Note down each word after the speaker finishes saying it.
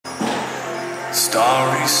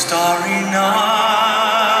Starry, starry night,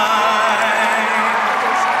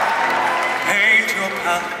 paint your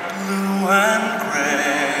palette blue and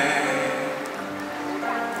gray.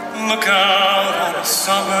 Look out on a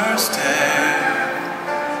summer's day,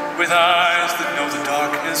 with eyes that know the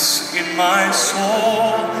darkness in my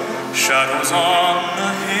soul. Shadows on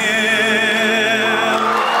the hill,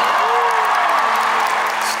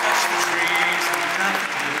 sketch the trees and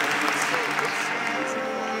daffodils,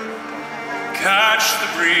 catch the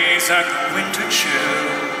breeze and the winter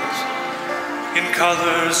chills in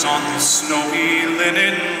colors on the snowy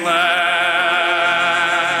linen land.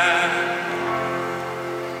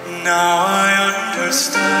 Now I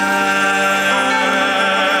understand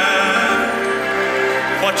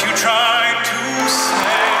what you tried to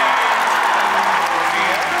say,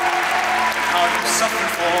 and how you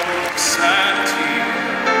suffered for sanity,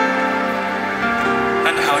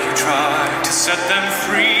 and how you tried to set them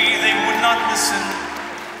free. They would not listen,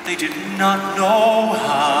 they did not know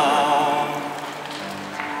how.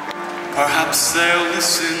 Perhaps they'll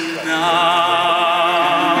listen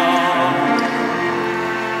now.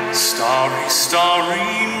 Starry,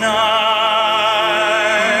 starry night,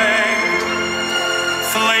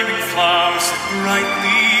 flaming flowers that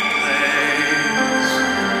brightly blaze,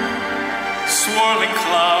 swirling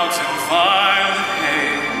clouds and violet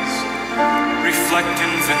haze, reflect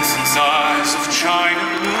in Vincent's eyes of china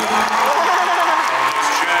blue, colors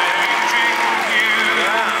changing hue.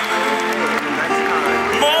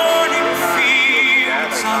 Morning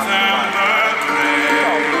fields of amber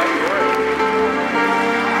gray,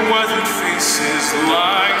 weathered faces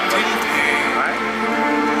lined in pain,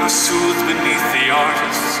 are soothed beneath the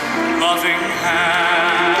artist's loving hand.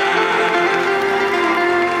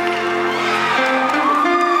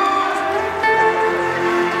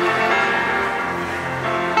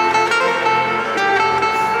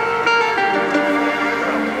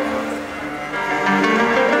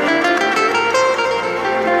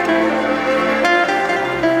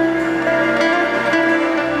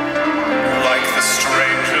 Like the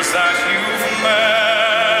strangers that you've met,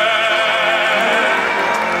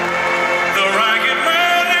 the ragged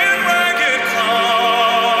man in ragged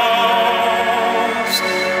clothes,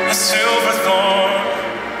 a silver thorn,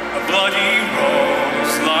 a bloody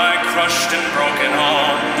rose, lie crushed and broken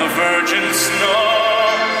on the virgin snow.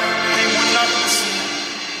 They would not listen,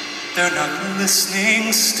 they're not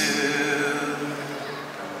listening still.